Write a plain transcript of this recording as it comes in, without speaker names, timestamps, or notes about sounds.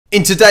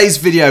In today's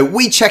video,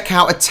 we check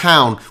out a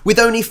town with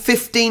only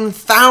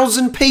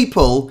 15,000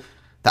 people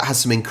that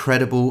has some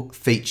incredible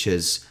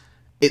features.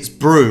 It's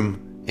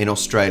Broome in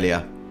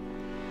Australia.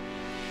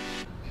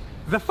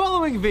 The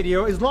following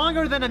video is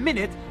longer than a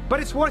minute, but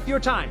it's worth your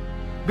time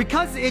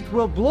because it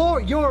will blow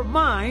your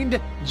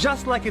mind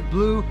just like it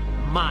blew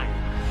mine.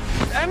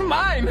 And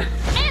mine!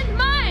 And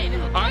mine!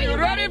 Are you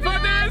ready for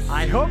this?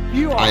 I hope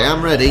you are. I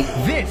am ready.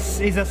 This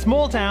is a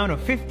small town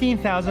of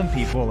 15,000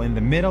 people in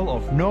the middle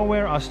of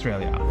nowhere,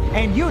 Australia.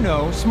 And you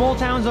know, small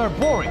towns are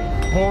boring.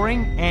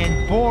 Boring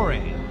and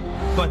boring.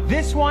 But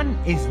this one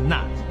is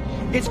not.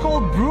 It's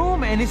called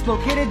Broome and it's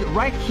located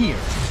right here.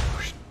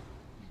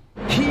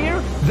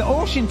 Here, the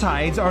ocean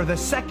tides are the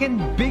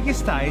second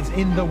biggest tides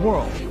in the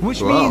world,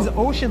 which means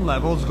ocean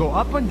levels go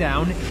up and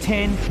down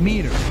 10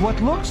 meters.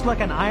 What looks like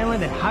an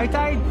island at high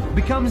tide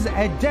becomes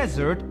a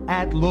desert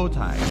at low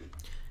tide.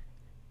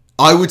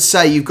 I would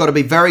say you've got to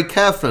be very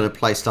careful in a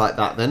place like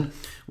that then.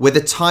 With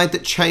a tide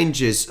that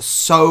changes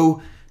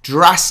so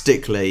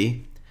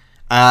drastically,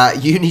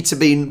 you need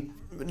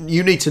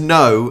to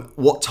know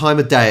what time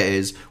of day it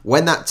is,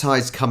 when that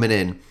tide's coming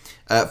in,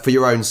 for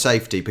your own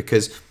safety,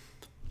 because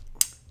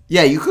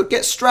yeah, you could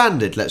get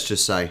stranded, let's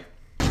just say.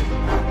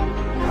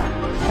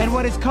 And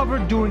what is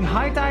covered during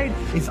high tide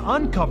is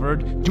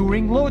uncovered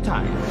during low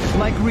tide.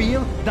 Like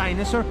real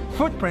dinosaur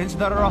footprints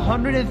that are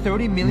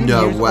 130 million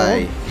years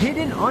old,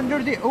 hidden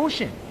under the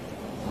ocean.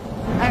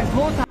 At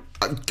low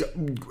tide...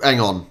 Hang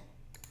on.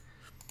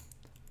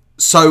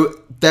 So,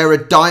 there are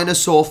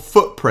dinosaur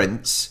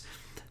footprints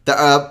that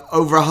are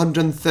over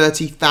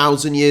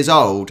 130,000 years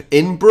old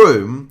in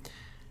Broome,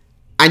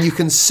 and you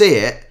can see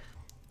it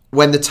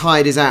when the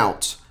tide is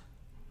out.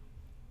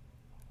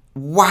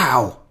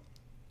 Wow,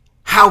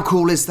 how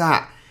cool is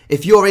that?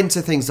 If you're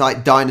into things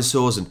like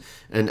dinosaurs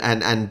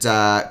and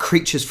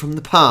creatures from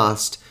the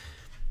past,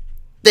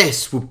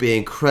 this would be an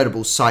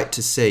incredible sight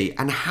to see.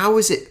 And how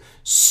is it?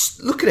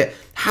 Look at it.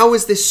 How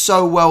is this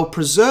so well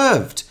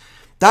preserved?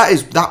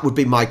 That would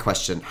be my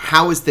question.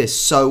 How is this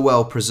so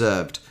well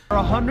preserved?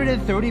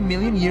 130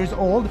 million years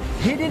old,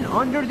 hidden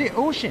under the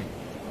ocean.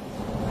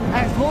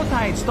 As low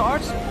tide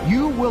starts,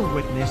 you will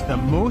witness the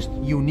most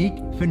unique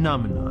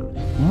phenomenon.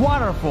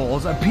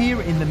 Waterfalls appear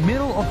in the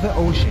middle of the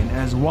ocean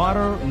as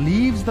water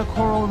leaves the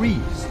coral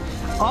reefs.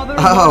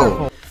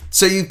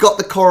 So you've got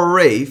the coral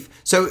reef.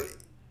 So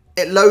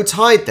at low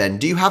tide then,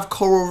 do you have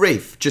coral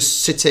reef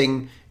just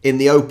sitting in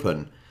the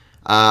open?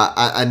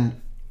 And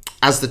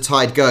as the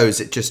tide goes,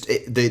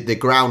 the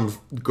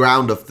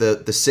ground of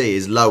the sea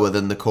is lower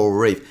than the coral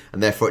reef,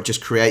 and therefore it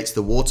just creates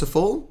the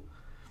waterfall,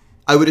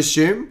 I would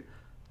assume.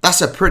 That's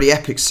a pretty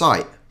epic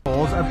sight.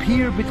 Falls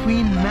appear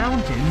between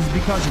mountains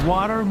because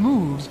water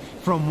moves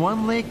from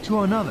one lake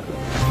to another.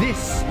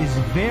 This is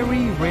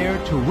very rare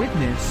to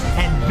witness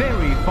and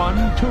very fun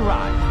to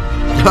ride.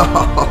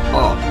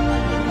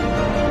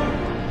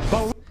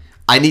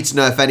 I need to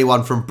know if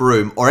anyone from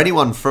Broome or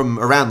anyone from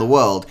around the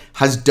world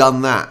has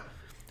done that.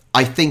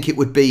 I think it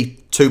would be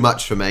too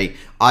much for me.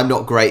 I'm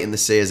not great in the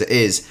sea as it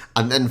is,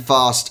 and then a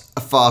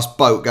fast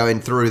boat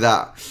going through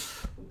that.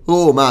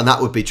 Oh man, that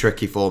would be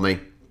tricky for me.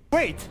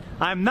 Wait,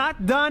 I'm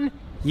not done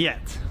yet.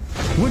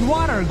 When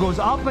water goes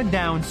up and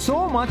down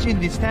so much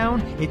in this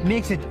town, it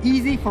makes it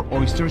easy for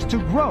oysters to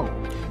grow.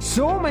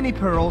 So many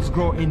pearls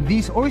grow in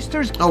these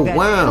oysters that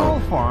pearl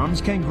farms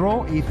can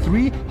grow a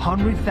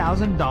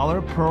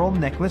 $300,000 pearl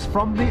necklace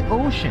from the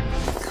ocean.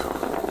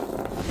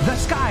 The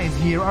skies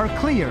here are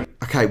clear.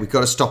 Okay, we've got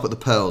to stop at the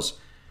pearls.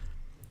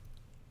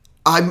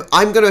 I'm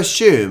going to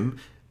assume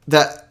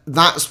that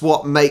that's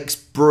what makes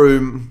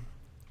Broome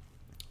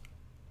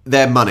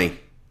their money.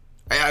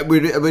 I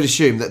would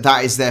assume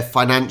that is their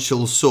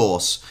financial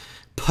source.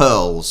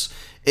 Pearls.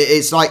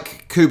 It's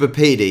like Cuba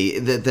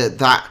PD,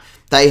 that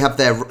they have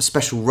their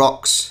special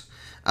rocks.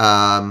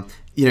 You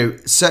know,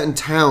 certain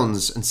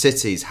towns and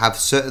cities have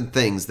certain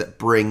things that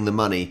bring the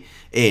money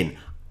in.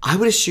 I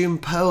would assume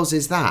pearls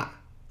is that.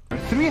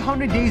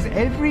 300 days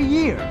every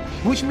year,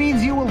 which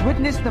means you will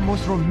witness the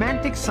most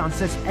romantic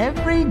sunsets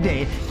every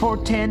day for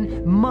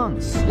 10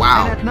 months.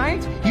 Wow. And at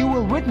night, you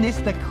will witness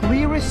the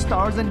clearest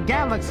stars and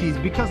galaxies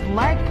because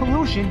light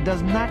pollution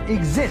does not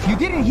exist. You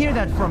didn't hear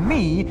that from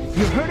me,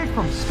 you heard it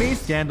from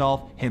Space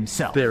Gandalf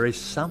himself. There is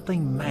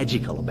something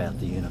magical about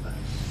the universe.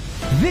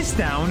 This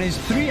town is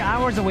 3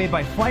 hours away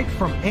by flight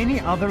from any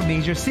other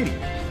major city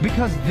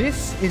because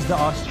this is the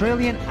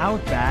Australian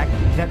outback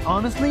that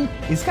honestly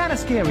is kind of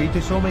scary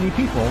to so many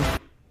people,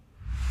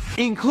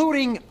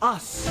 including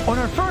us. On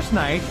our first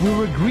night, we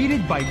were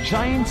greeted by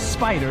giant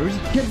spiders.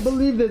 Can't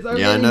believe this.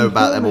 Yeah, I know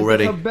about them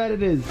already. How bad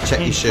it is. Check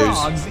your shoes.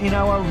 Frogs in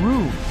our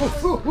room.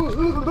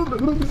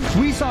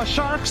 We saw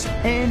sharks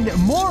and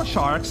more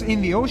sharks in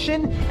the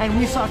ocean, and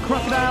we saw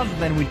crocodiles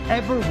than we'd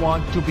ever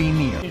want to be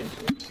near.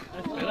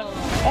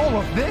 All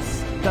of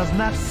this does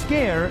not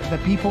scare the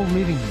people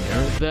living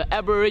here, The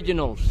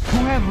Aboriginals, who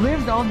have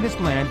lived on this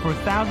land for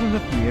thousands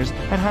of years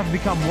and have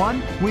become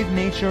one with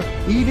nature.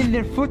 Even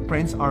their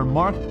footprints are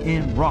marked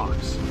in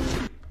rocks.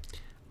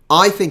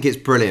 I think it's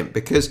brilliant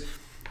because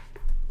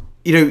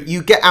you know,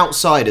 you get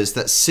outsiders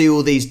that see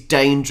all these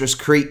dangerous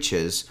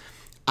creatures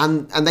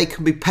and they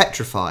can be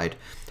petrified.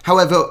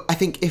 However, I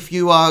think if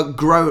you are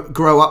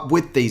grow up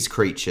with these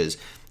creatures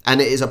and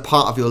it is a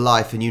part of your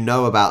life and you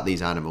know about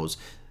these animals,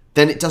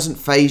 then it doesn't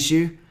faze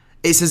you.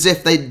 It's as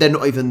if they're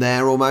not even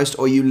there almost,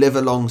 or you live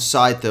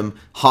alongside them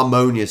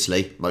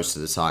harmoniously most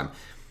of the time.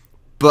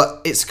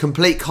 But it's a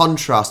complete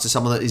contrast to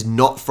someone that is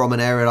not from an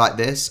area like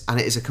this, and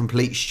it is a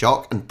complete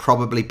shock and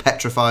probably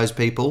petrifies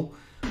people.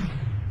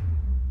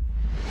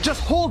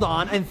 Just hold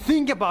on and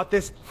think about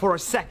this for a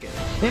second.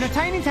 In a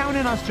tiny town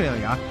in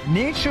Australia,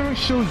 nature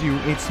shows you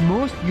its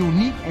most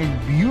unique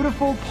and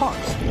beautiful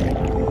parts.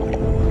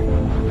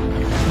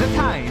 The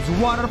tides,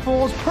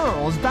 waterfalls,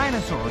 pearls,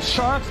 dinosaurs,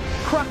 sharks,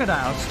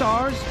 crocodiles,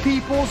 stars,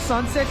 people,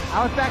 sunsets,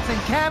 outbacks, and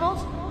camels.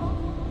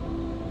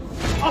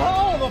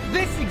 All of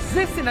this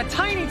exists in a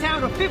tiny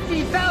town of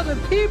 15,000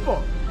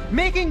 people,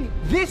 making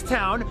this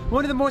town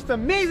one of the most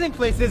amazing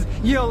places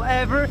you'll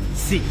ever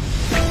see.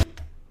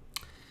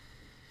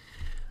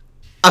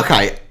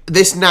 Okay,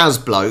 this Naz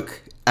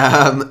bloke,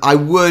 I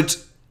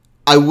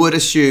would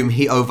assume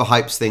he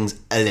overhypes things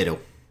a little.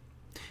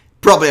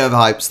 Probably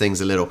overhypes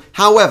things a little.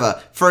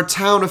 However, for a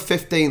town of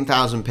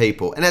 15,000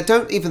 people, and I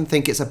don't even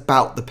think it's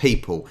about the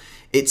people,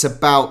 it's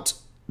about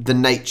the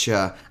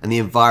nature and the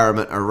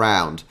environment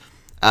around.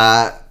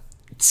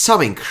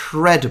 Some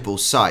incredible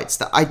sights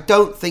that I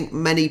don't think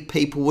many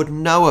people would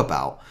know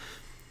about.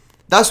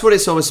 That's what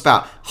it's almost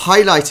about.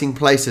 Highlighting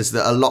places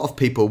that a lot of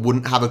people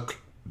wouldn't have a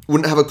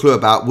clue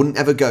about, wouldn't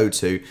ever go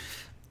to.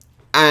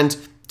 And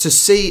to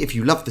see, if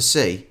you love the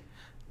sea,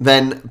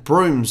 then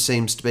Broome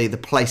seems to be the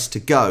place to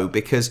go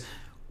because,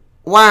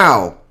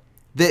 wow,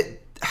 the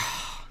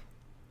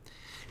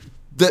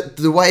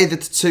way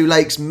that the two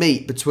lakes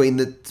meet between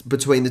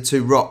the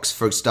two rocks,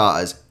 for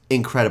starters,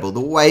 incredible.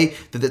 The way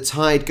that the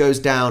tide goes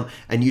down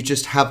and you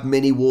just have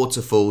mini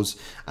waterfalls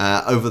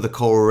over the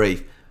coral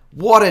reef.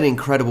 What an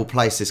incredible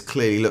place this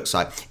clearly looks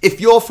like.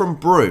 If you're from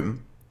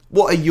Broome,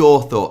 what are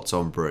your thoughts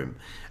on Broome?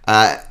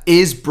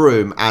 Is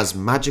Broome as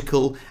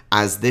magical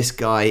as this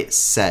guy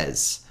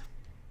says?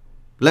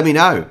 Let me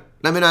know.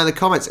 Let me know in the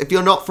comments. If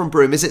you're not from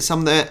Broome, is it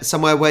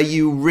somewhere where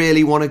you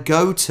really want to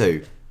go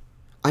to?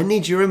 I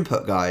need your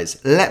input, guys.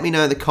 Let me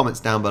know in the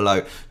comments down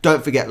below.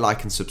 Don't forget,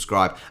 like and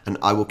subscribe, and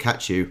I will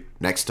catch you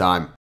next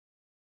time.